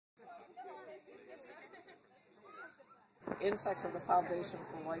insects are the foundation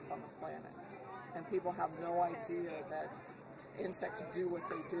for life on the planet. And people have no idea that insects do what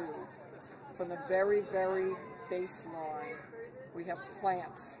they do. From the very, very baseline, we have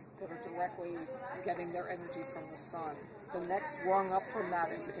plants that are directly getting their energy from the sun. The next rung up from that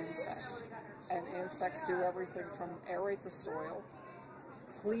is insects. And insects do everything from aerate the soil,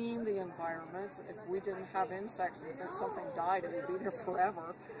 clean the environment. If we didn't have insects, and if something died, it would be there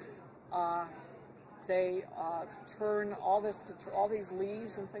forever. They turn all these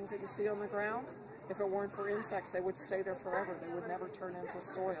leaves and things that you see on the ground. If it weren't for insects, they would stay there forever. They would never turn into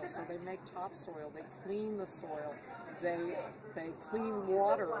soil. So they make topsoil. They clean the soil. They clean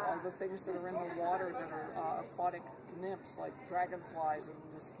water. All the things that are in the water that are aquatic nymphs, like dragonflies and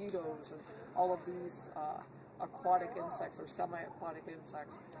mosquitoes and all of these aquatic insects or semi-aquatic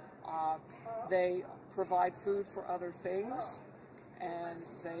insects. They provide food for other things. And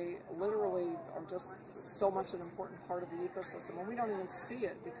they literally are just so much an important part of the ecosystem. And we don't even see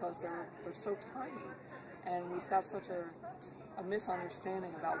it because they're so tiny. And we've got such a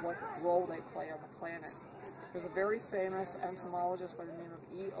misunderstanding about what role they play on the planet. There's a very famous entomologist by the name of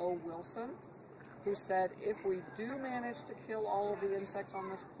E.O. Wilson who said, if we do manage to kill all of the insects on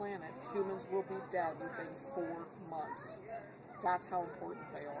this planet, humans will be dead within 4 months. That's how important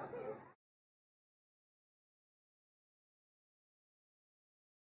they are.